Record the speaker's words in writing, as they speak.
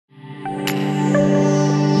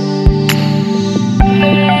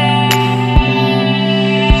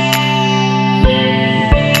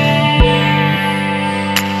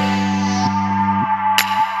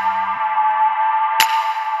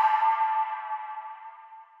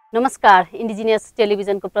नमस्कार, इन्डिजिनियस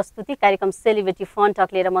टेलिभिजनको प्रस्तुति कार्यक्रम सेलिब्रिटी फन टक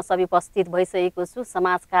लिएर म सबै उपस्थित भइसकेको छु।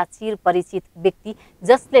 समाजका चिर परिचित व्यक्ति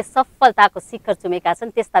जसले सफलताको शिखर चुमेका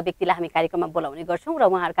छन् त्यस्ता व्यक्तिलाई हामी कार्यक्रममा बोलाउने गर्छौँ र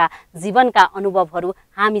उहाँहरूका जीवनका अनुभवहरू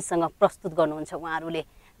हामीसँग प्रस्तुत गर्नुहुन्छ उहाँहरूले।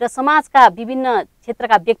 र समाजका विभिन्न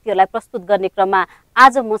क्षेत्रका व्यक्तिहरूलाई प्रस्तुत गर्ने क्रममा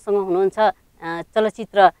आज मसँग हुनुहुन्छ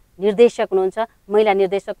चलचित्र निर्देशक हुनुहुन्छ, महिला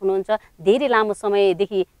निर्देशक हुनुहुन्छ, धेरै लामो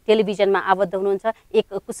समयदेखि टेलिभिजनमा आबद्ध हुनुहुन्छ,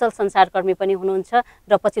 एक कुशल सञ्चारकर्मी पनि हुनुहुन्छ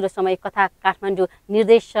र पछिल्लो समय कथा काठमाडौँ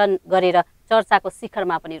निर्देशन गरेर चर्चाको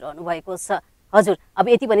शिखरमा पनि रहनुभएको छ। हजुर, अब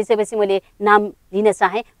यति भनिसकेपछि मैले नाम लिन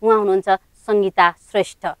चाहेँ। उहाँ हुनुहुन्छ सङ्गीता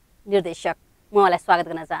श्रेष्ठ निर्देशक। म उहाँलाई स्वागत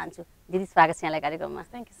गर्न चाहन्छु। दिदी, स्वागत छ यहाँलाई कार्यक्रममा।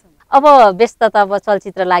 Thank you so much. अब व्यस्त त अब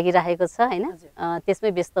चलचित्र लागिरहेको छ होइन,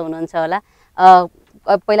 त्यसमै व्यस्त हुनुहुन्छ होला।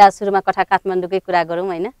 पहिला सुरुमा कथा काठमाडौँकै कुरा गरौँ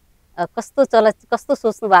होइन, कस्तो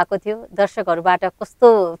सोच्नु भएको थियो, दर्शकहरूबाट कस्तो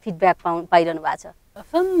फिडब्याक पाइरहनु भएको छ?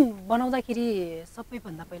 फिल्म बनाउँदाखेरि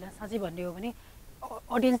सबैभन्दा पहिला साँच्चै भन्ने हो भने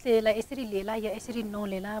अडियन्सले यसलाई यसरी लिएला या यसरी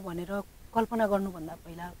नलिएला भनेर कल्पना गर्नुभन्दा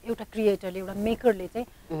पहिला एउटा क्रिएटरले, एउटा मेकरले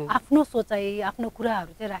चाहिँ आफ्नो सोचाइ, आफ्नो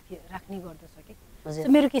कुराहरू चाहिँ राख्ने गर्दछ कि।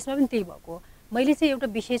 मेरो केसमा पनि त्यही भएको हो। मैले चाहिँ एउटा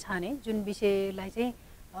विषय छाने, जुन विषयलाई चाहिँ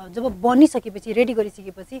जब बनिसकेपछि, रेडी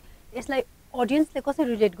गरिसकेपछि यसलाई अडियन्सले कसरी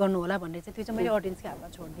रिलेट गर्नु होला भन्ने चाहिँ त्यो चाहिँ मैले अडियन्सकै हातमा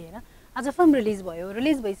छोडिदिएँ होइन। आज फिल्म रिलिज भयो,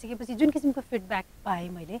 रिलिज भइसकेपछि जुन किसिमको फिडब्याक पाएँ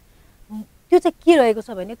मैले, त्यो चाहिँ के रहेको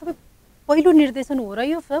छ भने तपाईँ पहिलो निर्देशन हो र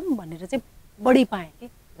यो फिल्म भनेर चाहिँ बढी पाएँ कि।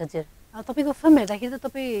 हजुर, तपाईँको फिल्म हेर्दाखेरि त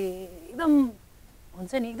तपाईँ एकदम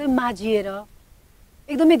हुन्छ नि, एकदम माझिएर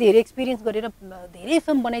एकदमै धेरै एक्सपिरियन्स गरेर धेरै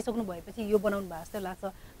फिल्म बनाइसक्नु भएपछि यो बनाउनु भएको जस्तो लाग्छ।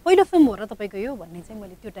 पहिलो फिल्म हो र तपाईँको यो भन्ने चाहिँ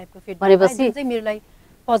मैले त्यो टाइपको फिडब्याक चाहिँ मेरोलाई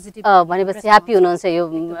पोजिटिभ भनेपछि ह्याप्पी हुनुहुन्छ यो।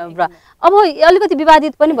 अब अलिकति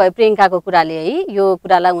विवादित पनि भयो प्रियङ्काको कुराले है, यो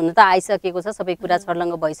कुरालाई हुन त आइसकेको छ, सबै कुरा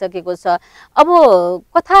छर्लङ्ग भइसकेको छ। अब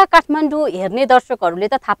कथा काठमाडौँ हेर्ने दर्शकहरूले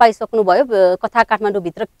त थाहा पाइसक्नु भयो कथा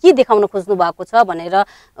काठमाडौँभित्र के देखाउन खोज्नु भएको छ भनेर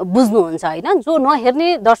बुझ्नुहुन्छ होइन। जो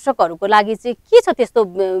नहेर्ने दर्शकहरूको लागि चाहिँ के छ त्यस्तो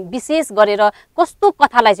विशेष गरेर कस्तो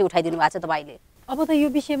कथालाई चाहिँ उठाइदिनु भएको छ तपाईँले? अब त यो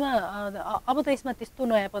विषयमा अब त यसमा त्यस्तो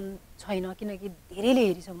नयाँपन छैन, किनकि धेरैले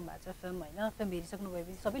हेरिसक्नु भएको छ फिल्म होइन। फिल्म हेरिसक्नु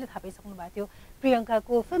भएपछि सबैले थाहा पाइसक्नु भएको थियो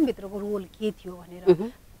प्रियङ्काको फिल्मभित्रको रोल के थियो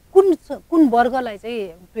भनेर, कुन वर्गलाई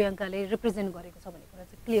चाहिँ प्रियङ्काले रिप्रेजेन्ट गरेको छ भन्ने कुरा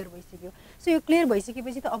चाहिँ क्लियर भइसक्यो। सो यो क्लियर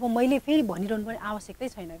भइसकेपछि त अब मैले फेरि भनिरहनु पनि आवश्यकतै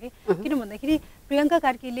छैन कि, किन भन्दाखेरि प्रियङ्का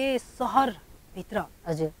कार्कीले सहरभित्र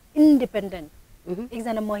इन्डिपेन्डेन्ट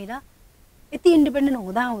एकजना महिला, यति इन्डिपेन्डेन्ट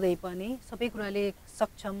हुँदाहुँदै पनि सबै कुराले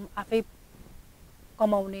सक्षम, आफै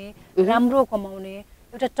कमाउने, राम्रो कमाउने,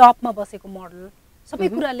 एउटा टपमा बसेको मोडल, सबै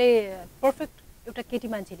कुराले पर्फेक्ट एउटा केटी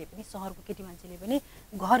मान्छेले पनि, सहरको केटी मान्छेले पनि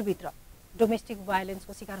घरभित्र डोमेस्टिक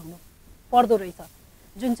भायोलेन्सको शिकार हुनु पर्दो रहेछ,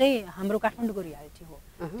 जुन चाहिँ हाम्रो काठमाडौँको रियालिटी हो।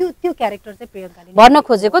 त्यो क्यारेक्टर चाहिँ प्रियङ्काले भन्न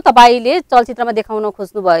खोजेको, तपाईँले चलचित्रमा देखाउन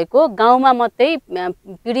खोज्नु भएको गाउँमा मात्रै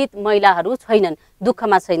पीडित महिलाहरू छैनन्,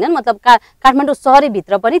 दुःखमा छैनन्, मतलब काठमाडौँ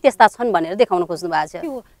सहरभित्र पनि त्यस्ता छन् भनेर देखाउन खोज्नु भएको छ।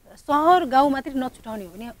 त्यो सहर गाउँ मात्रै नछुटाउने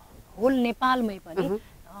हो भने होल नेपालमै पनि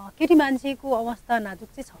केटी मान्छेको अवस्था नाजुक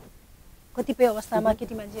चाहिँ छ। कतिपय अवस्थामा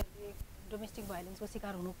केटी मान्छेहरूले डोमेस्टिक भायोलेन्सको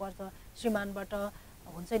शिकार हुनुपर्छ, श्रीमानबाट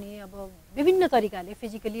हुन्छ नि, अब विभिन्न तरिकाले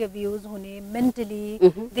फिजिकली अब्युज हुने,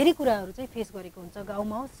 मेन्टली धेरै कुराहरू चाहिँ फेस गरेको हुन्छ,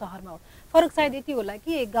 गाउँमा होस् सहरमा होस्। फरक सायद यति होला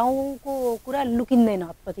कि गाउँको कुरा लुकिँदैन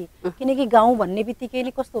हतपति, किनकि गाउँ भन्ने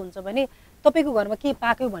बित्तिकैले कस्तो हुन्छ भने तपाईँको घरमा के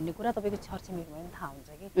पाक्यो भन्ने कुरा तपाईँको छरछिमेकीमा पनि थाहा हुन्छ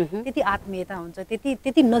कि, त्यति आत्मीयता हुन्छ,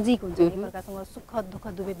 त्यति नजिक हुन्छ एकअर्कासँग सुख दुःख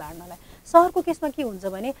दुवै बाँड्नलाई। सहरको केसमा के हुन्छ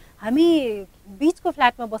भने हामी बिचको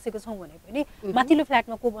फ्ल्याटमा बसेको छौँ भने पनि माथिल्लो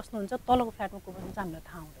फ्ल्याटमा को बस्नुहुन्छ, तलको फ्ल्याटमा को बस्नुहुन्छ हामीलाई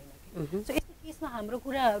थाहा हुँदैन कि। सो यस्तो केसमा हाम्रो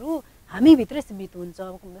कुराहरू हामीभित्रै सीमित हुन्छ।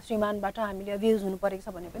 श्रीमानबाट हामीले अब्युज हुनु परेको छ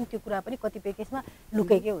भने पनि त्यो कुरा पनि कतिपय केसमा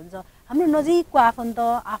लुकेकै हुन्छ। हाम्रो नजिकको आफन्त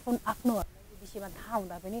आफ्नो विषयमा थाहा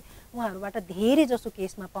हुँदा पनि उहाँहरूबाट धेरै जसो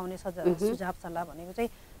केसमा पाउने सुझाव सल्लाह भनेको चाहिँ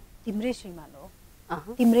तिम्रै श्रीमान हो,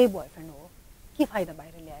 तिम्रै बोयफ्रेन्ड हो, के फाइदा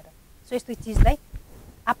बाहिर ल्याएर। सो यस्तो चिजलाई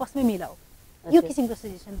आपसमै मिलाऊ, यो किसिमको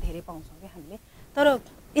सजेसन धेरै पाउँछौँ कि हामीले। तर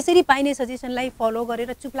यसरी पाइने सजेसनलाई फलो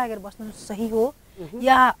गरेर चुप लागेर बस्नु सही हो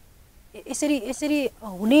या यसरी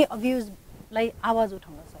हुने अब्युजलाई आवाज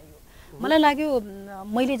उठाउन सही हो? मलाई लाग्यो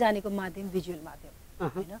मैले जानेको माध्यम भिजुअल माध्यम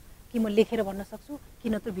होइन, कि म लेखेर भन्न सक्छु कि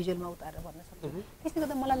नत्र भिजुअलमा उतारेर भन्न सक्छु। त्यसले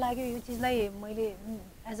गर्दा मलाई लाग्यो यो चिजलाई मैले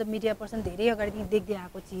एज अ मिडिया पर्सन धेरै अगाडिदेखि देख्दै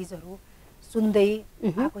आएको चिजहरू, सुन्दै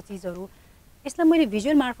आएको चिजहरू, यसलाई मैले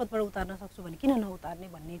भिजुअल मार्फतबाट उतार्न सक्छु भने किन नउतार्ने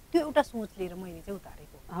भन्ने त्यो एउटा सोच लिएर मैले चाहिँ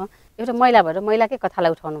उतारेको। एउटा महिला भएर महिलाकै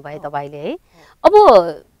कथालाई उठाउनु भयो तपाईँले है। अब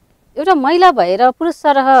एउटा महिला भएर पुरुष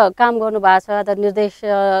सरह काम गर्नु भएको छ, त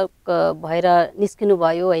निर्देशक भएर निस्किनु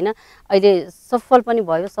भयो होइन, अहिले सफल पनि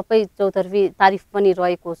भयो, सबै चौतर्फी तारिफ पनि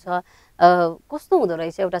रहेको छ। कस्तो हुँदो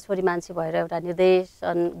रहेछ एउटा छोरी मान्छे भएर एउटा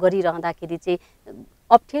निर्देशन गरिरहँदाखेरि चाहिँ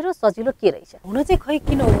अप्ठ्यारो सजिलो के रहेछ? हुन चाहिँ खै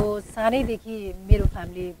किन हो, सानैदेखि मेरो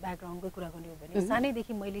फ्यामिली ब्याकग्राउन्डको कुरा गर्ने हो भने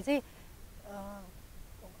सानैदेखि मैले चाहिँ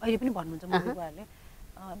अहिले पनि भन्नुहुन्छ मम्मी बुवाहरूले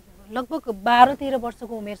लगभग 12-13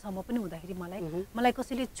 वर्षको उमेरसम्म पनि हुँदाखेरि मलाई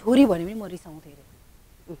कसैले छोरी भन्यो भने म रिसाउँथेँ अरे।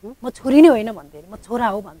 म छोरी नै होइन भन्थेँ अरे, म छोरा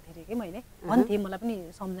हो भन्थेँ अरे कि मैले भन्थेँ। मलाई पनि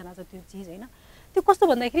सम्झना छ त्यो चिज होइन। त्यो कस्तो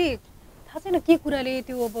भन्दाखेरि थाहा छैन के कुराले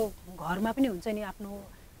त्यो अब घरमा पनि हुन्छ नि आफ्नो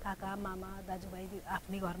काका मामा दाजुभाइ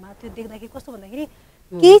आफ्नै घरमा त्यो देख्दाखेरि कस्तो भन्दाखेरि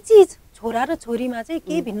केही चिज छोरा र छोरीमा चाहिँ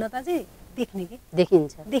केही भिन्नता चाहिँ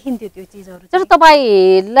देखिन्थ्यो त्यो चिजहरू। तर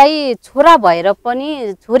तपाईँलाई छोरा भएर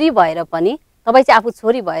पनि छोरी भएर पनि तपाईँ चाहिँ आफू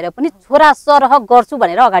छोरी भएर पनि छोरा सरह गर्छु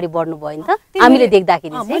भनेर अगाडि बढ्नु भयो नि त हामीले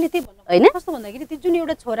देख्दाखेरि होइन। कस्तो भन्दाखेरि त्यो जुन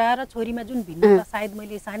एउटा छोरा र छोरीमा जुन भिन्नता सायद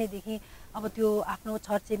मैले सानैदेखि अब त्यो आफ्नो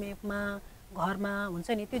छरछिमेकमा घरमा हुन्छ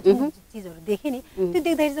नि त्यो जुन चिजहरू देखेँ नि त्यो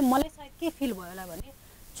देख्दाखेरि चाहिँ मलाई सायद के फिल भयो होला भने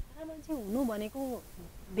छोरा मान्छे हुनु भनेको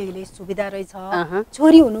बेग्लै सुविधा रहेछ,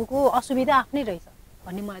 छोरी हुनुको असुविधा आफ्नै रहेछ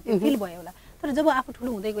भन्ने मलाई त्यो फिल भयो होला। तर जब आफू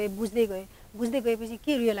ठुलो हुँदै गएँ बुझ्दै गएपछि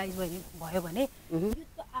के रियलाइज भयो भने यो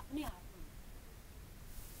त आफ्नै हातमा,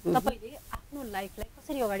 तपाईँले आफ्नो लाइफलाई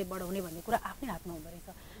कसरी अगाडि बढाउने भन्ने कुरा आफ्नै हातमा हुँदो रहेछ।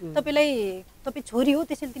 तपाईँ छोरी हो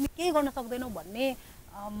त्यसैले तिमी केही गर्न सक्दैनौ भन्ने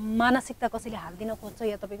मानसिकता कसैले हाल्दिन खोज्छ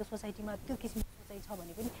या तपाईँको सोसाइटीमा त्यो किसिमको सोचाइ छ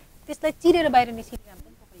भने पनि त्यसलाई चिरेर बाहिर निस्किने काम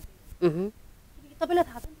पनि तपाईँको। तपाईँलाई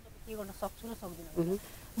थाहा छ नि तपाईँ के गर्न सक्छु र सक्दिनँ।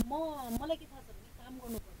 मलाई के थाहा छ भने काम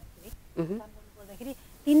गर्नु पर्दाखेरि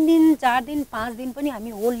 3 दिन 4 दिन 5 दिन पनि हामी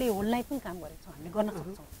होल डे होल नाइट पनि काम गरेको छौँ, हामीले गर्न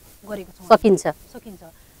गरेको छौँ, सकिन्छ।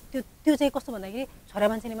 त्यो चाहिँ कस्तो भन्दाखेरि छोरा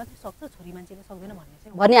मान्छेले मात्रै सक्छ छोरी मान्छेले सक्दैन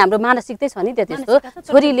भन्ने हाम्रो मानसिकतै छ नि त्यस्तो।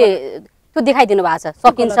 छोरीले त्यो देखाइदिनु भएको छ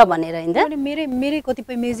सकिन्छ भनेर हैन। मेरै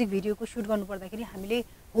कतिपय म्युजिक भिडियोको सुट गर्नु पर्दाखेरि हामीले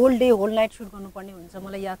whole day whole night suit गर्नुपर्ने हुन्छ।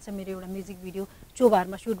 मलाई याद छ मेरो एउटा म्युजिक भिडियो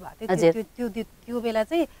चोबारमा सुट भएको थियो। त्यो बेला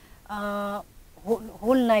चाहिँ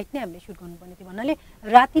होल नाइट नै हामीले सुट गर्नुपर्ने थियो भन्नाले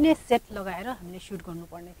राति नै सेट लगाएर हामीले सुट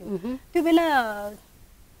गर्नुपर्ने थियो। त्यो बेला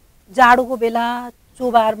जाडोको बेला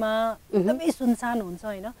चोबारमा एकदमै सुनसान हुन्छ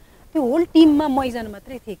होइन। त्यो होल टिममा म एकजना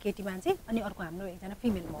मात्रै थिएँ केटी मान्छे अनि अर्को हाम्रो एकजना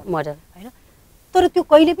फिमेल मोडल होइन। तर त्यो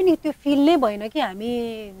कहिले पनि त्यो फिल नै भएन कि हामी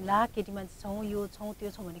ला केटी मान्छे छौँ यो छौँ त्यो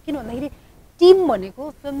छौँ भने। किन भन्दाखेरि टिम भनेको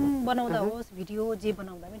फिल्म बनाउँदा होस् भिडियो जे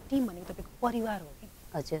बनाउँदा पनि टिम भनेको तपाईँको परिवार हो कि।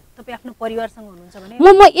 हजुर तपाईँ आफ्नो परिवारसँग हुनुहुन्छ भने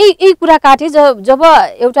म यही कुरा काटेँ। जब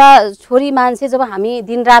एउटा छोरी मान्छे जब हामी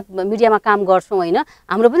दिनरात मिडियामा काम गर्छौँ होइन,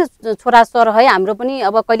 हाम्रो पनि छोरा सर है, हाम्रो पनि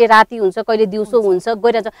अब कहिले राति हुन्छ कहिले दिउँसो हुन्छ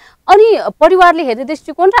गइरहन्छ। अनि परिवारले हेर्ने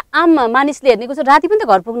दृष्टिकोण र आम मानिसले हेर्नेको चाहिँ राति पनि त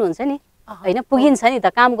घर पुग्नुहुन्छ नि होइन, पुगिन्छ नि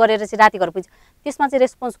त काम गरेर चाहिँ राति घर पुग्छ। त्यसमा चाहिँ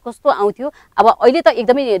रेस्पोन्स कस्तो आउँथ्यो? अब अहिले त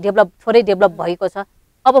एकदमै थोरै डेभलप भएको छ।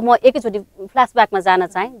 अब म एकैचोटि फ्ल्यासब्याकमा जान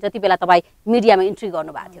चाहेँ जति बेला तपाईँ मिडियामा इन्ट्री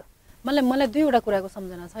गर्नुभएको थियो। मलाई दुईवटा कुराको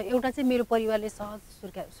सम्झना छ। एउटा चाहिँ मेरो परिवारले सहज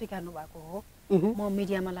स्वीकार्नु भएको हो म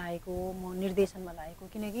मिडियामा लागेको, म निर्देशनमा लागेको।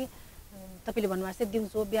 किनकि तपाईँले भन्नुभएको छ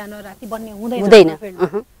दिउँसो बिहान राति बन्ने हुँदैन।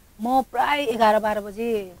 म प्राय 11-12 बजे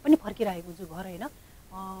पनि फर्किरहेको छु घर होइन।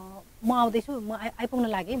 म आउँदैछु, म आइपुग्न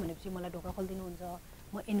लागेँ भनेपछि मलाई ढोका खोलिदिनुहुन्छ,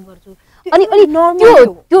 म इन गर्छु। अनि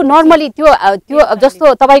त्यो नर्मली त्यो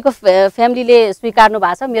जस्तो तपाईँको फ्यामिलीले स्वीकार्नु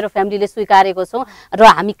भएको छ, मेरो फ्यामिलीले स्वीकारेको छौँ र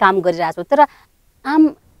हामी काम गरिरहेछौँ। तर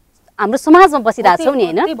हाम्रो समाजमा बसिरहेछौँ नि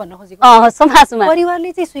होइन, समाजमा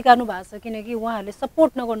परिवारले चाहिँ स्वीकार्नु भएको छ किनकि उहाँहरूले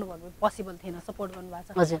सपोर्ट नगर्नु भन्नु पोसिबल थिएन, सपोर्ट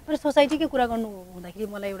गर्नुभएको छ। तर सोसाइटीकै कुरा गर्नु हुँदाखेरि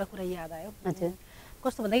मलाई एउटा कुरा याद आयो।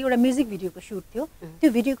 कस्तो भन्दाखेरि एउटा म्युजिक भिडियोको सुट थियो। त्यो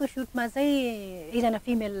भिडियोको सुटमा चाहिँ एकजना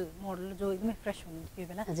फिमेल मोडल जो एकदमै फ्रेस हुनुहुन्थ्यो त्यो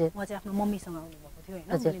बेला, उहाँ चाहिँ आफ्नो मम्मीसँग आउनुभएको थियो होइन।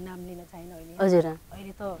 मैले नाम लिन छैन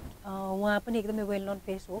अहिले त उहाँ पनि एकदमै वेल नोन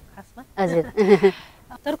फेस हो खासमा।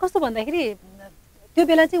 तर कस्तो भन्दाखेरि त्यो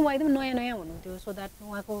बेला चाहिँ उहाँ एकदम नयाँ हुनुहुन्थ्यो, सो द्याट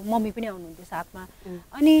उहाँको मम्मी पनि आउनुहुन्थ्यो साथमा।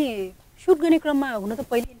 अनि सुट गर्ने क्रममा हुन त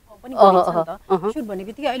पहिले इन्फर्म पनि गरिन्छ नि त। सुट भन्ने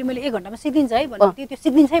बित्तिकै अहिले मैले 1 घन्टामा सिद्धिन्छ है भन्ने त्यो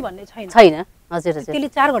सिद्धिन्छ है भन्ने छैन। त्यसले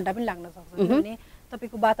 4 घन्टा पनि लाग्न सक्छ किनभने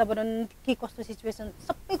तपाईँको वातावरण के कस्तो सिचुएसन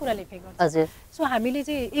सबै कुराले इफेक्ट गर्छ। सो हामीले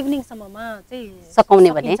चाहिँ इभिनिङसम्ममा चाहिँ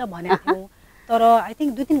सकाउने भनेको थियौँ। तर आई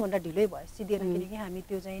थिङ्क 2-3 घन्टा ढिलै भयो सिधेर किनकि हामी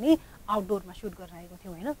त्यो चाहिँ नि आउटडोरमा सुट गरेर आएको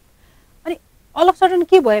थियौँ होइन। अनि अल अफ सडन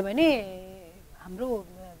के भयो भने हाम्रो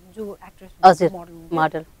जो एक्ट्रेस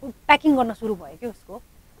मोडल प्याकिङ गर्न सुरु भयो कि उसको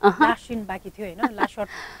लास्ट सिन बाँकी थियो होइन, लास्ट सट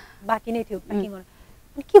बाँकी नै थियो प्याकिङ गर्न।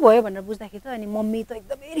 अनि के भयो भनेर बुझ्दाखेरि त अनि मम्मी त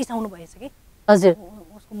एकदमै रिसाउनु भएछ कि। हजुर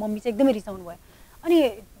उसको मम्मी चाहिँ एकदमै रिसाउनु भयो। अनि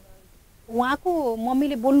उहाँको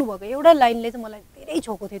मम्मीले बोल्नुभएको एउटा लाइनले चाहिँ मलाई धेरै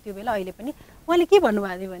छोएको थियो त्यो बेला अहिले पनि। उहाँले के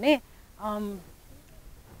भन्नुभएको थियो भने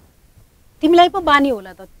तिमीलाई पो बानी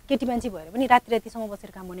होला त केटी मान्छे भएर पनि रातिसम्म बसेर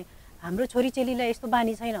काम गर्ने, हाम्रो छोरीचेलीलाई यस्तो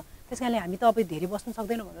बानी छैन, त्यस कारणले हामी त अब धेरै बस्नु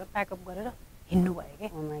सक्दैनौँ भनेर प्याकअप गरेर हिँड्नु भयो क्या।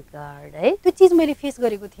 ओ माय गॉड है, त्यो चिज मैले फेस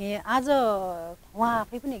गरेको थिएँ। आज उहाँ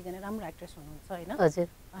आफै पनि एकजना राम्रो एक्ट्रेस हुनुहुन्छ होइन। हजुर।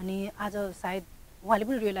 अनि आज सायद उहाँले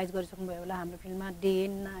पनि रियलाइज गरिसक्नुभयो होला हाम्रो फिल्ममा डे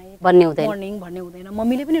नाइट भन्ने हुँदैन, मर्निङ भन्ने हुँदैन,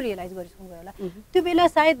 मम्मीले पनि रियलाइज गरिसक्नुभयो होला। त्यो बेला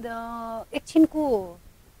सायद एकछिनको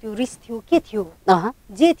त्यो रिस थियो के थियो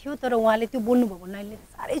जे थियो, तर उहाँले त्यो बोल्नुभयो भन्नाले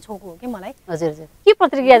साह्रै छोको हो कि मलाई। हजुर हजुर, के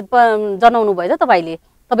प्रतिक्रिया जनाउनु भयो त तपाईँले,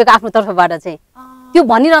 तपाईँको आफ्नो तर्फबाट चाहिँ? त्यो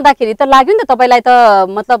भनिरहँदाखेरि त लाग्यो नि त तपाईँलाई त,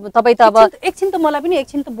 मतलब तपाईँ त अब एकछिन त मलाई पनि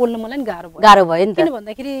एकछिन त बोल्न मलाई नि गाह्रो भयो नि त। किन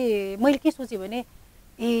भन्दाखेरि मैले के सोचेँ भने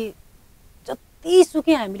ए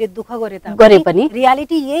जतिसुकै हामीले दुःख गरे पनि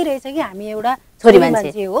रियालिटी यही रहेछ कि हामी एउटा छोरी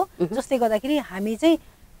मान्छे हो, जसले गर्दाखेरि हामी चाहिँ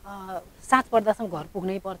साँझ पर्दासम्म घर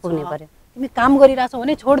पुग्नै पर्छ। तिमी काम गरिरहेछौ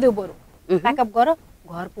भने छोडिदेऊ, बरु प्याकअप गर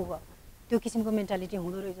घर पुग, त्यो किसिमको मेन्टालिटी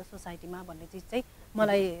हुँदो रहेछ सोसाइटीमा भन्ने चिज चाहिँ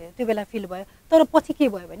मलाई त्यो बेला फिल भयो। तर पछि के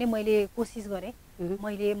भयो भने मैले कोसिस गरेँ,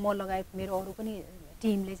 मैले म लगायत मेरो अरू पनि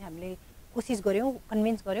टिमले चाहिँ हामीले कोसिस गऱ्यौँ,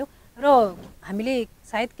 कन्भिन्स गऱ्यौँ र हामीले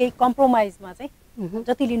सायद केही कम्प्रोमाइजमा चाहिँ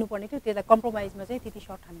जति लिनुपर्ने थियो त्यसलाई कम्प्रोमाइजमा चाहिँ त्यति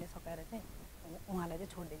सर्ट हामीले सकाएर चाहिँ उहाँलाई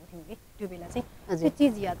चाहिँ छोडिदिएको थियौँ कि त्यो बेला चाहिँ त्यो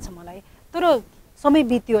चिज याद छ मलाई। तर समय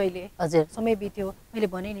बित्यो, अहिले हजुर समय बित्यो। मैले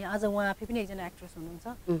भने नि आज उहाँ आफै पनि एकजना एक्ट्रेस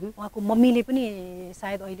हुनुहुन्छ, उहाँको मम्मीले पनि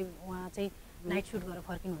सायद अहिले उहाँ चाहिँ नाइट सुट गरेर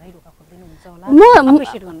फर्किनु हुँदै ढोका खोलिदिनुहुन्छ होला,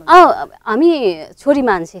 एप्रिसिएट गर्नु। हामी छोरी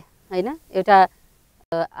मान्छे होइन, एउटा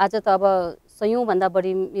आज त अब 100 भन्दा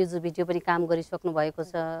बढी म्युजिक भिडियो पनि काम गरिसक्नु भएको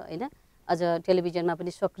छ होइन, अझ टेलिभिजनमा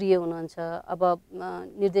पनि सक्रिय हुनुहुन्छ, अब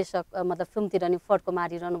निर्देशक मतलब फिल्मतिर नि फड्को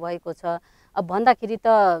मारिरहनु भएको छ। अब भन्दाखेरि त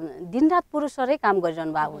दिनरात पुरुषरै काम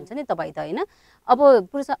गरिरहनु भएको हुन्छ नि तपाईँ त होइन।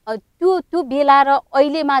 अब पुरुष त्यो बेला र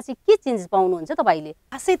अहिलेमा चाहिँ के चेन्जेस पाउनुहुन्छ तपाईँले?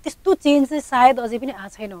 खासै त्यस्तो चेन्ज चाहिँ सायद अझै पनि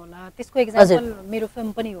आएको छैन होला। त्यसको एक्जाम्पल मेरो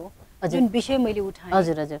फिल्म पनि हो, जुन विषय मैले उठाएँ,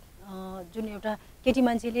 हजुर हजुर, जुन एउटा केटी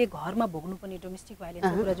मान्छेले घरमा भोग्नुपर्ने डोमेस्टिक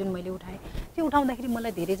भाइलेन्सको कुरा जुन मैले उठाएँ, त्यो उठाउँदाखेरि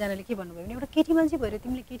मलाई धेरैजनाले के भन्नुभयो भने एउटा केटी मान्छे भएर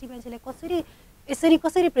तिमीले केटी मान्छेलाई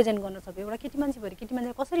कसरी प्रेजेन्ट गर्न सक्यो, एउटा केटी मान्छे भएर केटी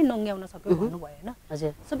मान्छेलाई कसरी नङ्ग्याउन सक्यो भन्नुभयो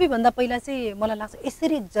होइन। सबैभन्दा पहिला चाहिँ मलाई लाग्छ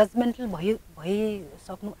यसरी जजमेन्टल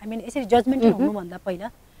भइसक्नु, आई मिन यसरी जजमेन्टल हुनुभन्दा पहिला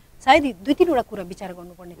सायद 2-3वटा कुरा विचार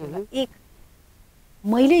गर्नुपर्ने थियो। एक,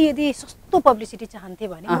 मैले यदि सस्तो पब्लिसिटी चाहन्थेँ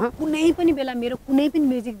भने कुनै पनि बेला मेरो कुनै पनि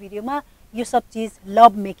म्युजिक भिडियोमा यो सब चिज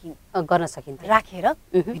लभ मेकिङ गर्न सकिन्छ राखेर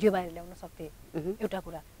भिडियो बाहिर ल्याउन सक्थे। एउटा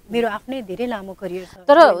कुरा मेरो आफ्नै धेरै लामो करियर छ।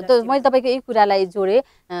 तर मैले तपाईँको यही कुरालाई जोडेँ,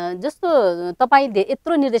 जस्तो तपाईँले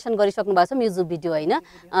यत्रो निर्देशन गरिसक्नु भएको छ म्युजिक भिडियो होइन,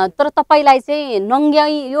 तर तपाईँलाई चाहिँ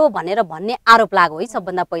नङ्ग्याइयो भनेर भन्ने आरोप लाग्यो है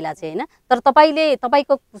सबभन्दा पहिला चाहिँ होइन। तर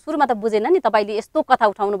तपाईँको सुरुमा त बुझेन नि, तपाईँले यस्तो कथा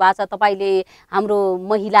उठाउनु भएको छ, तपाईँले हाम्रो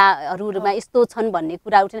महिलाहरूमा यस्तो छन् भन्ने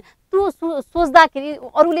कुरा उठेन। त्यो सोच्दाखेरि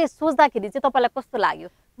अरूले सोच्दाखेरि चाहिँ तपाईँलाई कस्तो लाग्यो?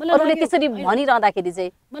 अरूले त्यसरी भनिरहँदाखेरि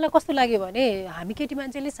चाहिँ मलाई कस्तो लाग्यो भने हामी केटी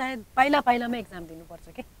मान्छेले सायद पाइलामा एक्जाम दिनुपर्छ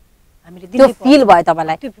कि हामीले त्यो फिल भयो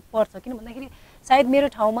तपाईँलाई? त्यो पर्छ, किन भन्दाखेरि सायद मेरो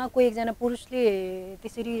ठाउँमा कोही एकजना पुरुषले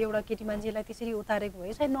त्यसरी एउटा केटी मान्छेलाई त्यसरी उतारेको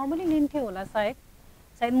भए सायद नर्मली लिन्थ्यो होला।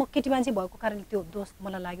 सायद म केटी मान्छे भएको कारणले त्यो दोष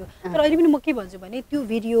मलाई लाग्यो। तर अहिले पनि म के भन्छु भने त्यो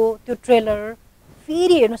भिडियो, त्यो ट्रेलर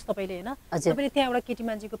फेरि हेर्नुहोस् तपाईँले होइन, तपाईँले त्यहाँ एउटा केटी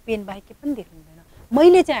मान्छेको पेन बाहेक के पनि देख्नु हुँदैन।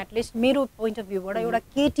 मैले चाहिँ एटलिस्ट मेरो पोइन्ट अफ भ्यूबाट एउटा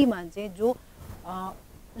केटी मान्छे जो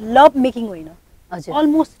लभ मेकिङ होइन,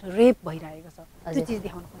 अलमोस्ट रेप भइरहेको छ, त्यो चिज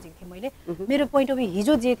देखाउन खोजेको थिएँ मैले। मेरो पोइन्ट अफ भ्यू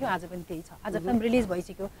हिजो जे थियो आज पनि त्यही छ। आज फिल्म रिलिज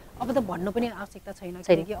भइसक्यो, अब त भन्नु पनि आवश्यकता छैन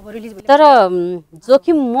किनकि अब रिलिज भयो। तर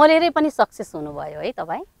जोखिम मोलेरै पनि सक्सेस हुनुभयो है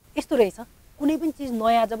तपाईँ? यस्तो रहेछ, कुनै पनि चिज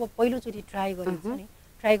नयाँ जब पहिलोचोटि ट्राई गरिन्छ नि,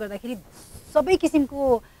 ट्राई गर्दाखेरि सबै किसिमको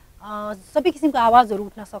आवाजहरू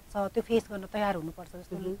उठ्न सक्छ, त्यो फेस गर्न तयार हुनुपर्छ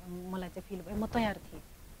जस्तो मलाई चाहिँ फिल भयो। म तयार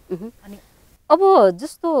थिएँ। अनि अब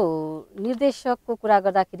जस्तो निर्देशकको कुरा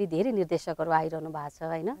गर्दाखेरि धेरै निर्देशकहरू आइरहनु भएको छ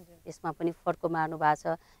होइन, यसमा पनि फड्को मार्नु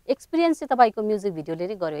भएको छ। एक्सपिरियन्स चाहिँ तपाईँको म्युजिक भिडियोले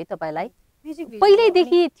नै गर्यो है तपाईँलाई?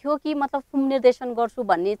 पहिल्यैदेखि थियो कि मतलब फिल्म निर्देशन गर्छु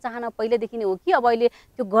भन्ने चाहना पहिल्यैदेखि नै हो कि अब अहिले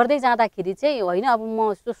त्यो गर्दै जाँदाखेरि चाहिँ होइन अब म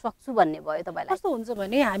यस्तो सक्छु भन्ने भयो तपाईँलाई? कस्तो हुन्छ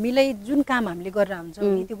भने हामीलाई जुन काम हामीले गरेर हुन्छौँ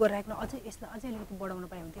नि, त्यो गरिरहेको अझै यसलाई अझै अलिकति बढाउनु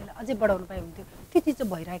पाए हुन्थ्यो, यसलाई अझै बढाउनु पाए हुन्थ्यो, त्यो चिज चाहिँ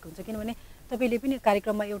भइरहेको हुन्छ। किनभने तपाईँले पनि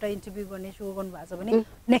कार्यक्रममा एउटा इन्टरभ्यू गर्ने सो गर्नुभएको छ भने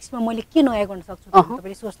नेक्स्टमा मैले के नयाँ गर्न सक्छु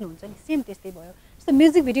तपाईँले सोच्नुहुन्छ नि, सेम त्यस्तै भयो। जस्तो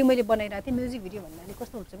म्युजिक भिडियो मैले बनाइरहेको थिएँ, म्युजिक भिडियो भन्नाले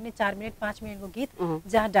कस्तो हुन्छ भने 4 मिनट 5 मिनटको गीत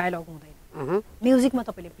जहाँ डायलग हुँदैन, म्युजिकमा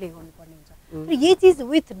तपाईँले प्ले गर्नुपर्ने हुन्छ। तर यही चिज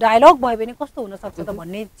विथ डायलग भयो भने कस्तो हुनसक्छ त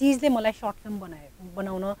भन्ने चिजले मलाई सर्ट फिल्म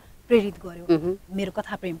बनाउन प्रेरित गर्यो। मेरो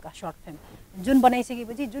कथा प्रेमका सर्ट फिल्म जुन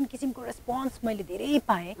बनाइसकेपछि जुन किसिमको रेस्पोन्स मैले धेरै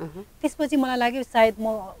पाएँ, त्यसपछि मलाई लाग्यो सायद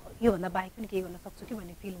म योभन्दा बाहेक पनि केही गर्न सक्छु कि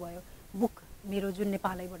भन्ने फिल भयो। बुक मेरो जुन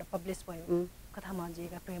नेपालैबाट पब्लिस भयो, कथामा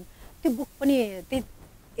अल्झिएका प्रेम, त्यो बुक पनि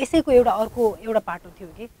यसैको अर्को एउटा पाटो थियो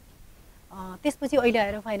कि त्यसपछि अहिले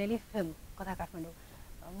आएर फाइनली फिल्म कथा काठमाडौँ।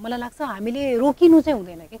 मलाई लाग्छ हामीले रोकिनु चाहिँ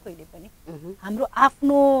हुँदैन कि कहिले पनि,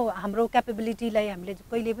 हाम्रो क्यापेबिलिटीलाई हामीले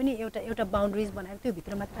कहिले पनि एउटा बााउन्ड्रिज बनाएर त्यो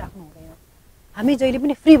भित्र मात्र राख्नु हुँदैन। हामी जहिले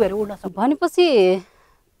पनि फ्री भएर उड्न सक्छौँ। भनेपछि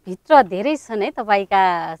भित्र धेरै छन् है तपाईँका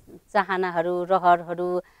चाहनाहरू, रहरहरू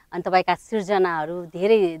अनि तपाईँका सृजनाहरू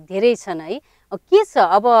धेरै धेरै छन् है। के छ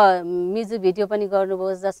अब म्युजिक भिडियो पनि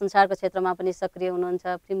गर्नुभयो, संसारको क्षेत्रमा पनि सक्रिय हुनुहुन्छ,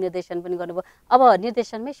 फिल्म निर्देशन पनि गर्नुभयो, अब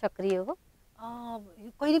निर्देशनमै सक्रिय हो?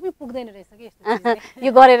 कहिले पनि पुग्दैन रहेछ कि यस्तो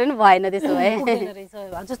यो गरेर नि भएन त्यसो भए पुग्दैन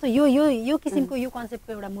रहेछ। जस्तो यो किसिमको यो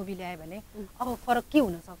कन्सेप्टको एउटा मुभी ल्यायो भने अब फरक के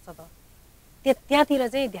हुनसक्छ त, त्यहाँतिर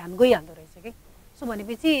चाहिँ ध्यान गइहाल्दो रहेछ कि। सो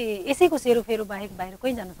भनेपछि यसैको सेरोफेरो बाहेक बाहिर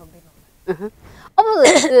कहीँ जान सक्दैन। अब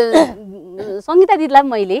सङ्गीता दिदीलाई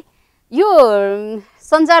मैले यो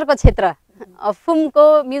सञ्चारको क्षेत्र फिल्मको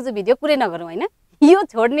म्युजिक भिडियो कुरै नगरौँ होइन, यो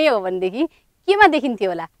छोड्ने हो भनेदेखि केमा देखिन्थ्यो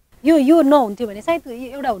होला? यो नहुन्थ्यो भने सायद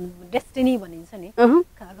एउटा डेस्टिनी भनिन्छ नि।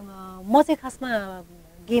 म चाहिँ खासमा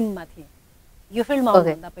गेममा थिएँ, यो फिल्डमा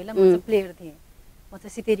आउनुभन्दा पहिला म चाहिँ प्लेयर थिएँ, म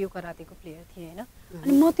चाहिँ सितेरियो करातेको प्लेयर थिएँ होइन।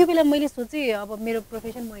 अनि म त्यो बेला मैले सोचेँ अब मेरो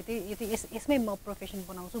प्रोफेसन म यसमै म प्रोफेसन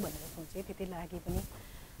बनाउँछु भनेर सोचेँ, त्यति लागे पनि।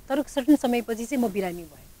 तर सर्टेन समयपछि चाहिँ म बिरामी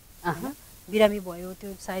भएँ होइन, बिरामी भयो,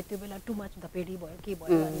 त्यो सायद त्यो बेला टु मच धपेडी भयो के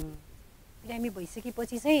भयो। अनि बिरामी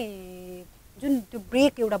भइसकेपछि चाहिँ जुन त्यो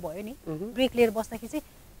ब्रेक एउटा भयो नि, ब्रेक लिएर बस्दाखेरि चाहिँ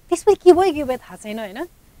त्यसपछि के भयो थाहा छैन होइन,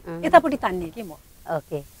 यतापट्टि तान्ने कि म।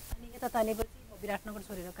 ओके। अनि यता तानेपछि म विराटनगर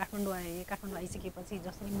छोडेर काठमाडौँ आएँ। काठमाडौँ आइसकेपछि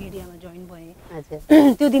जसरी मिडियामा जोइन भएँ,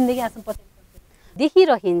 त्यो दिनदेखि आजसम्म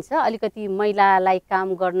देखिरहन्छ अलिकति महिलालाई काम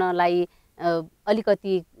गर्नलाई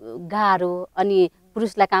अलिकति गाह्रो, अनि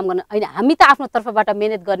पुरुषलाई काम गर्न होइन। हामी त आफ्नो तर्फबाट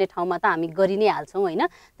मेहनत गर्ने ठाउँमा त हामी गरि नै हाल्छौँ होइन,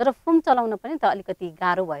 तर फिल्म चलाउन पनि त अलिकति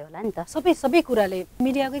गाह्रो भयो होला नि त। सबै कुराले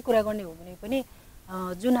मिडियाकै कुरा गर्ने हो भने पनि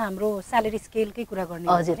जुन हाम्रो स्यालेरी स्केलकै कुरा गर्ने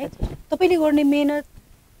हो भने तपाईँले गर्ने मेहनत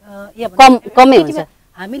कमै हुन्छ।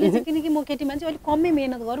 हामीले चाहिँ किनकि म केटी मान्छे अलिक कमै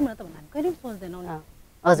मेहनत गरौँ न त भने हामी कहिले पनि सोच्दैनौँ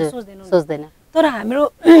नि। सोच्दैन। तर हाम्रो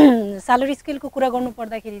स्यालेरी स्केलको कुरा गर्नु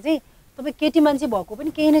पर्दाखेरि चाहिँ तपाईँ केटी मान्छे भएको पनि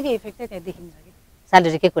केही न केही इफेक्ट चाहिँ त्यहाँ देखिन्छ कि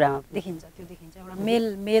स्यालेरीकै कुरामा देखिन्छ। त्यो देखिन्छ एउटा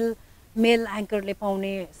मेल एङ्करले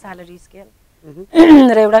पाउने स्यालेरी स्केल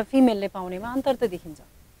र एउटा फिमेलले पाउनेमा अन्तर त देखिन्छ।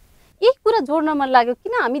 यही कुरा जोड्न मन लाग्यो,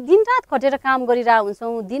 किन हामी दिनरात खटेर काम गरिरहेको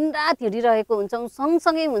हुन्छौँ, दिनरात हिँडिरहेको हुन्छौँ,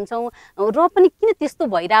 सँगसँगै हुन्छौँ, र पनि किन त्यस्तो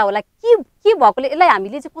भइरहेको होला? के भएकोले यसलाई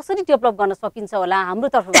हामीले चाहिँ कसरी डेभलप गर्न सकिन्छ होला हाम्रो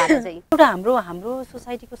तर्फबाट चाहिँ? एउटा हाम्रो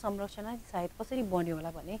सोसाइटीको संरचना सायद कसरी बन्यो होला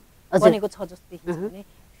भने बनेको छ जस्तो देखिन्छ भने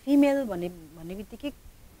फिमेल भन्ने बित्तिकै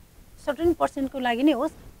सर्टेन पर्सेन्टको लागि नै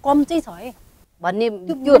होस् कम चाहिँ छ है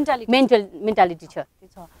भन्ने त्यो मेन्टालिटी छ।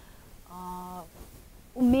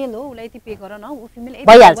 ऊ मेल हो, उसलाई यति पे गर न, ऊ फिमेल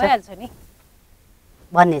भइहाल्छ नि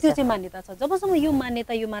भन्ने त्यो चाहिँ मान्यता छ। जबसम्म यो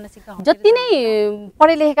मान्यता यो मानसिकता जति नै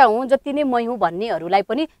पढे लेखेका हुँ, जति नै मै हुँ भन्नेहरूलाई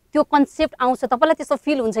पनि त्यो कन्सेप्ट आउँछ, तपाईँलाई त्यस्तो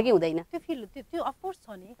फिल हुन्छ कि हुँदैन? त्यो अफकोर्स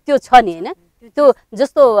छ नि, त्यो छ नि होइन। त्यो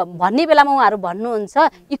जस्तो भन्ने बेलामा उहाँहरू भन्नुहुन्छ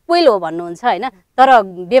इक्वेल हो भन्नुहुन्छ होइन, तर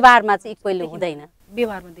व्यवहारमा चाहिँ इक्वेल हुँदैन,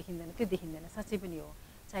 व्यवहारमा देखिँदैन, त्यो देखिँदैन। साँच्चै पनि हो,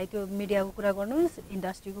 चाहे त्यो मिडियाको कुरा गर्नुहोस्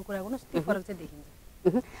इन्डस्ट्रीको कुरा गर्नुहोस्, त्यो फरक चाहिँ देखिन्छ।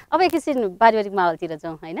 अब एकैछिन पारिवारिक माहौलतिर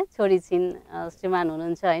जाउँ होइन। छोरी छिन्, श्रीमान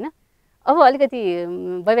हुनुहुन्छ होइन, अब अलिकति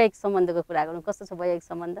वैवाहिक सम्बन्धको कुरा गरौँ। कस्तो छ वैवाहिक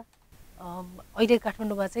सम्बन्ध? अहिले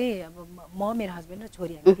काठमाडौँमा चाहिँ अब म मेरो हस्बेन्ड र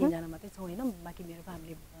छोरी हामी तिनजना मात्रै छौँ होइन। बाँकी मेरो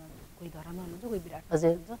फ्यामिली कोही धरामा हुनुहुन्छ, कोही विराटमा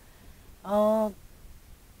हुनुहुन्छ।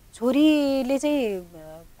 छोरीले चाहिँ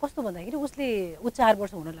कस्तो भन्दाखेरि ऊ 4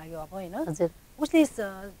 वर्ष हुन लाग्यो अब होइन। उसले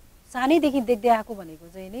सानैदेखि देख्दै आएको भनेको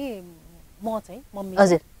चाहिँ नि म चाहिँ मम्मी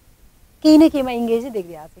केही न केहीमा इङ्गेजै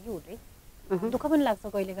देख्दै आएको छ कि उसले। दुःख पनि लाग्छ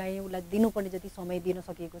कहिलेकाहीँ, उसलाई दिनुपर्ने जति समय दिन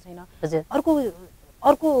सकिएको छैन।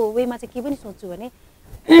 अर्को वेमा चाहिँ के पनि सोच्छु भने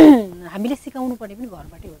हामीले सिकाउनु पर्ने पनि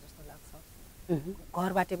घरबाटै हो जस्तो लाग्छ।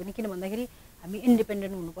 घरबाटै पनि, किन भन्दाखेरि हामी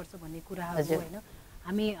इन्डिपेन्डेन्ट हुनुपर्छ भन्ने कुराहरू होइन।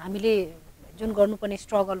 हामीले जुन गर्नुपर्ने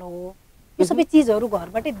स्ट्रगल हो यो सबै चिजहरू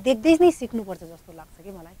घरबाटै देख्दै नै सिक्नुपर्छ जस्तो लाग्छ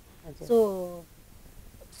कि मलाई। सो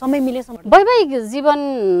समय मिलेसम्म वैवाहिक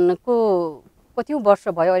जीवनको कति वर्ष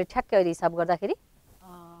भयो अहिले ठ्याक्कै अहिले हिसाब गर्दाखेरि?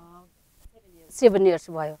 7 इयर्स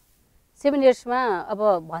भयो। 7 इयर्समा अब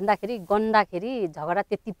भन्दाखेरि गन्दाखेरि झगडा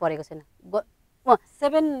त्यति परेको छैन?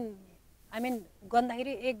 7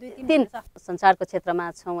 गन्दाखेरि 1 2 3 संसारको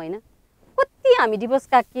क्षेत्रमा छौँ होइन, कति हामी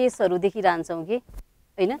डिभोर्सका केसहरू देखिरहन्छौँ कि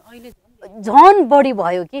होइन, झन् बढी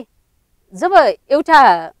भयो कि। जब एउटा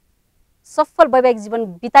सफल वैवाहिक जीवन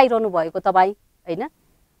बिताइरहनु भएको तपाईँ होइन,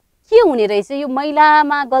 के हुने रहेछ? यो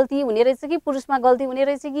महिलामा गल्ती हुने रहेछ कि पुरुषमा गल्ती हुने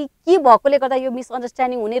रहेछ कि के भएकोले गर्दा यो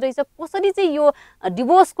मिसअन्डरस्ट्यान्डिङ हुने रहेछ? कसरी चाहिँ यो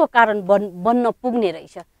डिभोर्सको कारण बन्न पुग्ने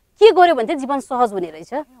रहेछ? के गर्यो भने चाहिँ जीवन सहज हुने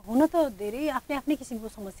रहेछ? हुन त धेरै आफ्नै किसिमको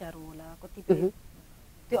समस्याहरू होला। कतिपय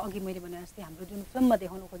त्यो अघि मैले भने जस्तै हाम्रो जुन फिल्ममा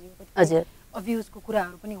देखाउनु खोजेको कतिपय अब्युजको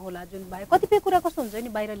कुराहरू पनि होला, जुन बाहिर कतिपय कुरा कस्तो हुन्छ नि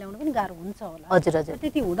बाहिर ल्याउनु पनि गाह्रो हुन्छ होला।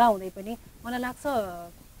 त्यति हुँदाहुँदै पनि मलाई लाग्छ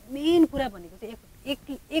मेन कुरा भनेको चाहिँ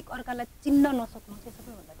एक अर्कालाई चिन्न नसक्नु चाहिँ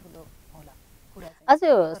सबैभन्दा ठुलो होला। कुरा चाहिँ।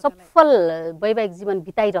 अझ सफल वैवाहिक जीवन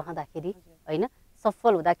बिताइरहँदाखेरि होइन,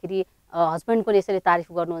 सफल हुँदाखेरि हस्बेन्डको यसरी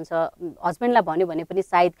तारिफ गर्नुहुन्छ, हस्बेन्डलाई भन्यो भने पनि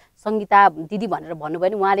सायद सङ्गीता दिदी भनेर भन्नुभयो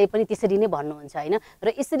भने उहाँले पनि त्यसरी नै भन्नुहुन्छ होइन, र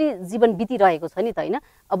यसरी जीवन बितिरहेको छ नि त होइन।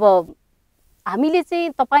 अब हामीले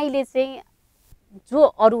चाहिँ तपाईँले चाहिँ जो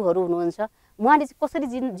अरूहरू हुनुहुन्छ उहाँले चाहिँ कसरी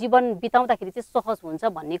जीवन बिताउँदाखेरि चाहिँ सहज हुन्छ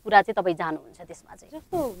भन्ने कुरा चाहिँ तपाईँ जान्नुहुन्छ त्यसमा चाहिँ?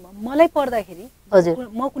 जस्तो मलाई पर्दाखेरि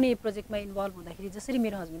हजुर, म कुनै प्रोजेक्टमा इन्भल्भ हुँदाखेरि जसरी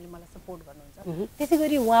मेरो हस्बेन्डले मलाई सपोर्ट गर्नुहुन्छ त्यसै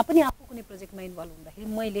गरी उहाँ पनि आफू कुनै प्रोजेक्टमा इन्भल्भ हुँदाखेरि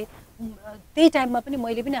मैले त्यही टाइममा पनि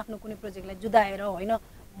मैले पनि आफ्नो कुनै प्रोजेक्टलाई जुदाएर होइन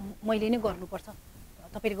मैले नै गर्नुपर्छ,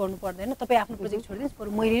 तपाईँले गर्नु पर्दैन, तपाईँ आफ्नो प्रोजेक्ट छोडिदिनुहोस्,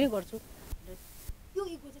 बरु मैले नै गर्छु, त्यो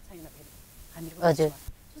इगो चाहिँ छैन फेरि हामीहरूको। हजुर,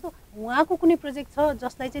 जस्तो उहाँको कुनै प्रोजेक्ट छ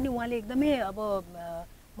जसलाई चाहिँ नि उहाँले एकदमै अब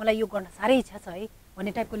मलाई यो गर्न साह्रै इच्छा छ है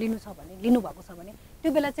भन्ने टाइपको लिनुभएको छ भने त्यो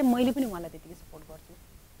बेला चाहिँ मैले पनि उहाँलाई त्यतिकै सपोर्ट गर्छु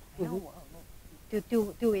होइन।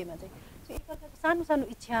 त्यो वेमा चाहिँ एकअर्काको सानो सानो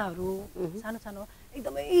इच्छाहरू, सानो सानो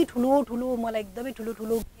एकदमै ठुलो मलाई एकदमै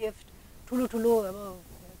ठुलो गिफ्ट, ठुलो अब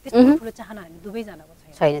त्यस्तो ठुलो चाहना हामी दुवैजनाको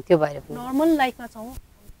छैन। त्यो भएर नर्मल लाइफमा छौँ।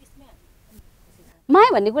 माया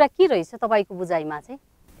भन्ने कुरा के रहेछ तपाईँको बुझाइमा चाहिँ?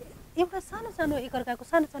 एउटा सानो एकअर्काको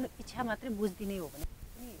सानो इच्छा मात्रै बुझिदिने हो भने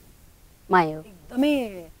माया हो। एकदमै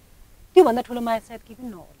त्योभन्दा ठुलो माया सायद केही पनि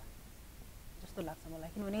नहोला जस्तो लाग्छ मलाई,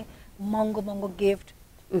 किनभने महँगो गिफ्ट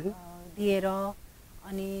दिएर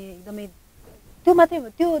अनि एकदमै त्यो मात्रै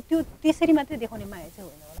त्यसरी मात्रै देखाउने माया चाहिँ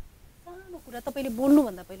होइन होला। सानो कुरा तपाईँले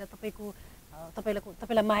बोल्नुभन्दा पहिला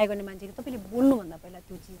तपाईँलाई माया गर्ने मान्छेले तपाईँले बोल्नुभन्दा पहिला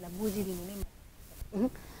त्यो चिजलाई बुझिदिनु नै।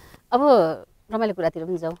 अब रमाइलो कुरातिर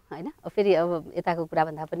पनि जाउँ होइन। फेरि अब यताको कुरा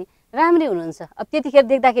भन्दा पनि राम्रै हुनुहुन्छ। अब त्यतिखेर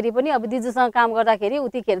देख्दाखेरि पनि अब दिदीसँग काम गर्दाखेरि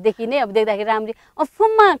उतिखेरदेखि नै अब देख्दाखेरि राम्री, अब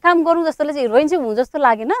फिल्ममा काम गरौँ जस्तोले चाहिँ हिरोइन चाहिँ हुँ जस्तो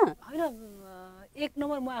लागेन? होइन, एक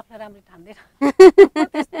नम्बर म आफूलाई राम्री ठान्दैन,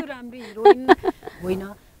 त्यस्तो राम्री हिरोइन होइन।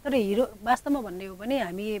 तर हिरो वास्तवमा भन्ने हो भने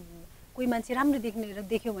हामी कोही मान्छे राम्रो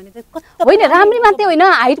देख्यो भने चाहिँ कस्तो होइन, राम्री मात्रै होइन,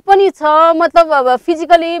 हाइट पनि छ, मतलब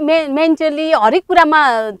फिजिकली मेन्टली हरेक कुरामा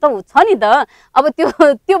त छ नि त। अब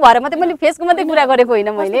त्यो भएर मात्रै मैले फेसको मात्रै कुरा गरेको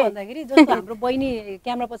होइन मैले। भन्दाखेरि जस्तो हाम्रो बहिनी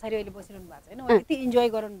क्यामेरा पछाडि अहिले बसिरहनु भएको छ होइन, यति इन्जोय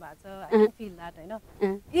गराउनु भएको छ, आई क्यान फिल द्याट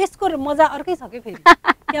होइन। यसको मजा अर्कै छ कि फेरि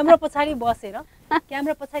क्यामेरा पछाडि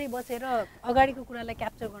बसेर अगाडिको कुरालाई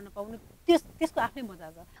क्याप्चर गर्न पाउनु त्यसको आफ्नै मजा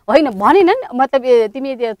छ। होइन भनेनन्, मतलब तिमी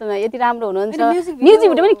यति राम्रो हुनुहुन्छ, म्युजिक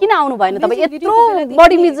भिडियो पनि किन आउनु भएन तपाईँ? यत्रो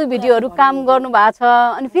बढी म्युजिक भिडियोहरू काम गर्नु भएको छ,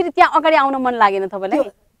 अनि फेरि त्यहाँ अगाडि आउन मन लागेन तपाईँलाई?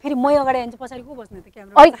 फेरि मै अगाडि आइन्छ पछाडि को बस्ने त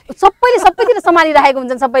क्यामेरा? सबैतिर सम्हालिरहेको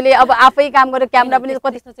हुन्छन्, सबैले अब आफै काम गरेर क्यामेरा पनि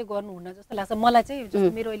कति चाहिँ गर्नुहुन्न जस्तो लाग्छ मलाई चाहिँ। जस्तो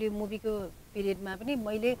मेरो अहिले मुभीको पिरियडमा पनि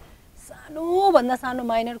मैले सानोभन्दा सानो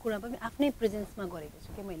माइनर कुरा पनि आफ्नै प्रेजेन्समा गरेको छु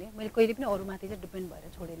कि मैले कहिले पनि अरूमाथि चाहिँ डिपेन्ड भएर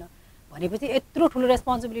छोडेन। भनेपछि यत्रो ठुलो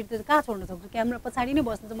रेस्पोन्सिबिलिटी त कहाँ छोड्न सक्छु? क्यामेरा पछाडि नै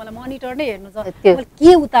बस्नु छ, मलाई मोनिटर नै हेर्नु छ, मैले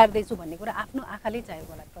के उतार्दैछु भन्ने कुरा आफ्नो आँखाले चाहियो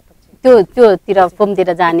मलाई प्रत्यक्ष। त्योतिर फिल्मतिर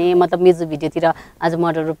जाने, मतलब म्युजिक भिडियोतिर आज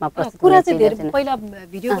मोडल रूपमा प्रस्तुत कुरा चाहिँ धेरै पहिला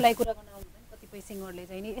भिडियोको लागि कुरा गर्न आउँदैन। कतिपय सिङ्गरले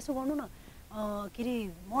चाहिँ नि यसो गर्नु न, के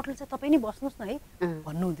अरे मोडल चाहिँ तपाईँ नै बस्नुहोस् न है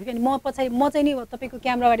भन्नुहुन्थ्यो कि। अनि म चाहिँ नि तपाईँको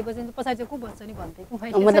क्यामेरा अगाडि बसेर पछाडि चाहिँ को बस्छ नि भन्थेँ।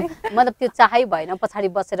 मतलब त्यो चाहै भएन,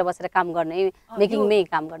 पछाडि बसेर काम गर्ने, मेकिङमै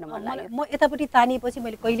काम गर्न मन लाग्यो। म यतापट्टि तानिएपछि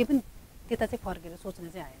मैले कहिले पनि त्यता चाहिँ फर्केर सोच्न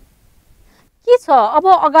चाहिँ आएन। के छ अब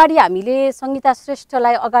अगाडि हामीले सङ्गीता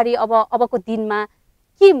श्रेष्ठलाई अगाडि अबको दिनमा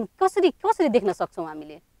कसरी देख्न सक्छौँ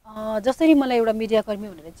हामीले? जसरी मलाई एउटा मिडियाकर्मी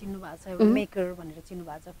भनेर चिन्नु भएको छ, एउटा मेकर भनेर चिन्नु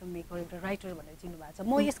भएको छ, फिल्म मेकर, एउटा राइटर भनेर चिन्नु भएको छ,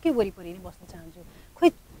 म यसकै वरिपरि नै बस्न चाहन्छु।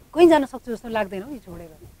 खोइ जान सक्छु जस्तो लाग्दैन हौ यो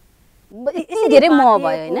छोडेर। धेरै मोह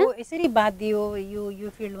भयो होइन, यसरी बात दियो यो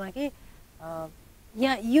फिल्डमा कि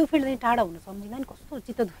यहाँ यो फिल्ड चाहिँ टाढा हुन सम्झिँदा नि कस्तो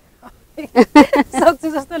चित्त सक्छु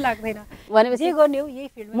जस्तो लाग्दैन। भनेपछि जे गर्ने हो यही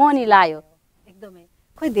फिल्डमा मोह नि लाग्यो एकदमै।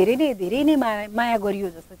 खोइ धेरै नै माया गरियो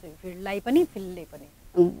जस्तो चाहिँ फिल्डलाई पनि फिल्डले पनि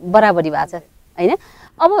बराबरी भएको छ होइन।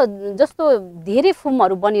 अब जस्तो धेरै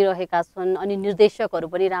फिल्महरू बनिरहेका छन् अनि निर्देशकहरू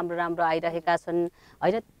पनि राम्रो आइरहेका छन्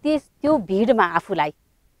होइन, त्यो भिडमा आफूलाई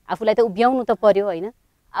त उभ्याउनु त पर्यो होइन।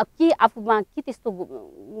 के आफूमा के त्यस्तो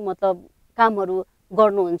मतलब कामहरू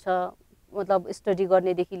गर्नुहुन्छ, मतलब स्टडी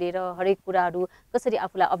गर्नेदेखि लिएर हरेक कुराहरू कसरी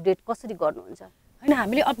आफूलाई अपडेट कसरी गर्नुहुन्छ? होइन,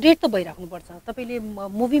 हामीले अपडेट त भइराख्नुपर्छ। तपाईँले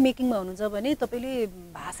मुभी मेकिङमा हुनुहुन्छ भने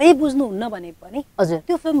तपाईँले भाषै बुझ्नुहुन्न भने पनि हजुर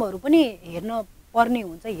त्यो फिल्महरू पनि हेर्न पर्ने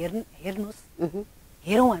हुन्छ। हेर्नुहोस्,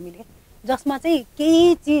 हेरौँ हामीले, जसमा चाहिँ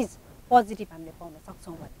केही चिज पोजिटिभ हामीले पाउन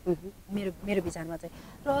सक्छौँ भने मेरो विचारमा चाहिँ।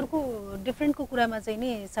 र अर्को डिफ्रेन्टको कुरामा चाहिँ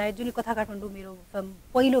नि सायद जुन कथा काठमाडौँ मेरो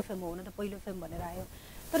पहिलो फिल्म हो न त, पहिलो फिल्म भनेर आयो,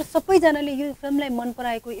 तर सबैजनाले यो फिल्मलाई मन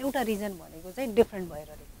पराएको एउटा रिजन भनेको चाहिँ डिफ्रेन्ट भएर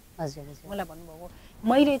अरे। हजुर मलाई भन्नुभयो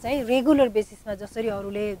मैले चाहिँ रेगुलर बेसिसमा जसरी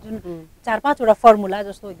अरूले जुन 4-5 वटा फर्मुला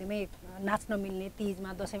जस्तो एकदमै नाच्न मिल्ने,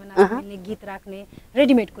 तीजमा दसैँमा नाच्न मिल्ने गीत राख्ने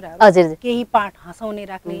रेडिमेड कुराहरू, केही पार्ट हँसाउने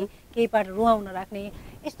राख्ने, केही पार्ट रुवाउन राख्ने,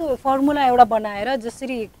 यस्तो फर्मुला एउटा बनाएर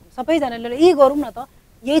जसरी सबैजनाले यही गरौँ न त,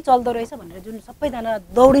 यही चल्दो रहेछ भनेर जुन सबैजना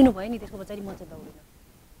दौडिनु भयो नि, त्यसको पछाडि म चाहिँ दौडिनँ।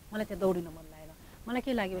 मलाई त्यहाँ दौडिन मन लागेन। मलाई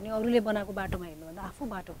के लाग्यो भने अरूले बनाएको बाटोमा हिँड्नुभन्दा आफू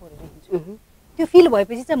बाटो कोरेर हिँड्छु। त्यो फिल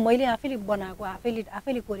भएपछि चाहिँ मैले आफैले बनाएको,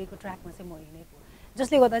 आफैले कोरेको ट्र्याकमा चाहिँ म हिँडेको,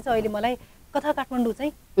 जसले गर्दा चाहिँ अहिले मलाई कथा काठमाडौँ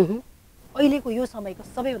चाहिँ अहिलेको यो समयको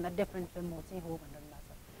सबैभन्दा डिफरेन्ट फिल्म म चाहिँ हो भनेर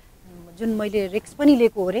लाग्छ। जुन मैले रिस्क पनि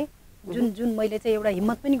लिएको हो रे, जुन मैले चाहिँ एउटा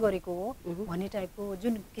हिम्मत पनि गरेको हो भन्ने टाइपको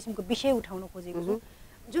जुन किसिमको विषय उठाउन खोजेको छु,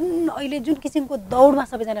 जुन अहिले जुन किसिमको दौडमा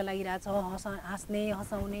सबैजना लागिरहेछ, हाँस्ने,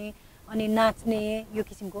 हँसाउने अनि नाच्ने यो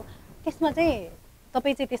किसिमको, त्यसमा चाहिँ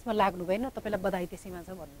तपाईँ चाहिँ त्यसमा लाग्नु भएन, तपाईँलाई बधाई त्यसैमा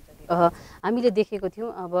छ भन्नुहुन्छ। हामीले देखेको थियौँ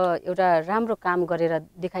अब एउटा राम्रो काम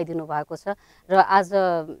गरेर देखाइदिनु भएको छ र आज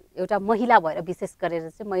एउटा महिला भएर विशेष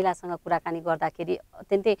गरेर चाहिँ महिलासँग कुराकानी गर्दाखेरि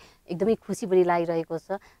अत्यन्तै एकदमै खुसी पनि लागिरहेको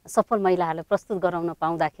छ। सफल महिलाहरूलाई प्रस्तुत गराउन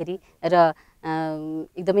पाउँदाखेरि र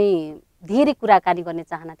एकदमै धेरै कुराकानी गर्ने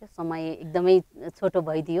चाहना थियो, समय एकदमै छोटो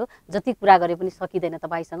भइदियो, जति कुरा गरे पनि सकिँदैन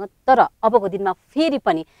तपाईँसँग। तर अबको दिनमा फेरि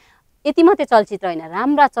पनि यति मात्रै चलचित्र होइन,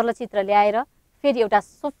 राम्रा चलचित्र ल्याएर फेरि एउटा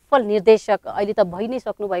सफल निर्देशक अहिले त भइ नै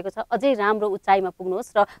सक्नु भएको छ, अझै राम्रो उचाइमा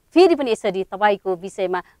पुग्नुहोस् र फेरि पनि यसरी तपाईँको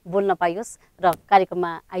विषयमा बोल्न पाइयोस् र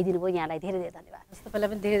कार्यक्रममा आइदिनु भयो। यहाँलाई धेरै धेरै धन्यवाद। तपाईँलाई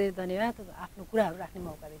पनि धेरै धेरै धन्यवाद आफ्नो कुराहरू राख्ने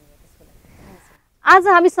मौका दिनुभयो त्यसको लागि। आज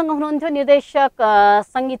हामीसँग हुनुहुन्थ्यो निर्देशक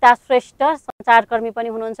सङ्गीता श्रेष्ठ, सञ्चारकर्मी पनि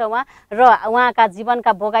हुनुहुन्छ उहाँ, र उहाँका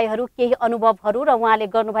जीवनका भोगाइहरू, केही अनुभवहरू र उहाँले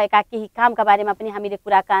गर्नुभएका केही कामका बारेमा पनि हामीले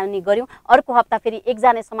कुराकानी गऱ्यौँ। अर्को हप्ता फेरि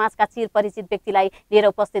एकजना समाजका चिर परिचित व्यक्तिलाई लिएर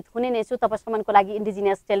उपस्थित हुने नै छु। तबसम्मको लागि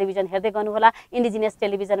इन्डिजिनियस टेलिभिजन हेर्दै गर्नुहोला। इन्डिजिनियस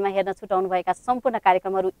टेलिभिजनमा हेर्न छुटाउनु भएका सम्पूर्ण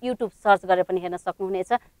कार्यक्रमहरू युट्युब सर्च गरेर पनि हेर्न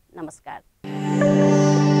सक्नुहुनेछ। नमस्कार।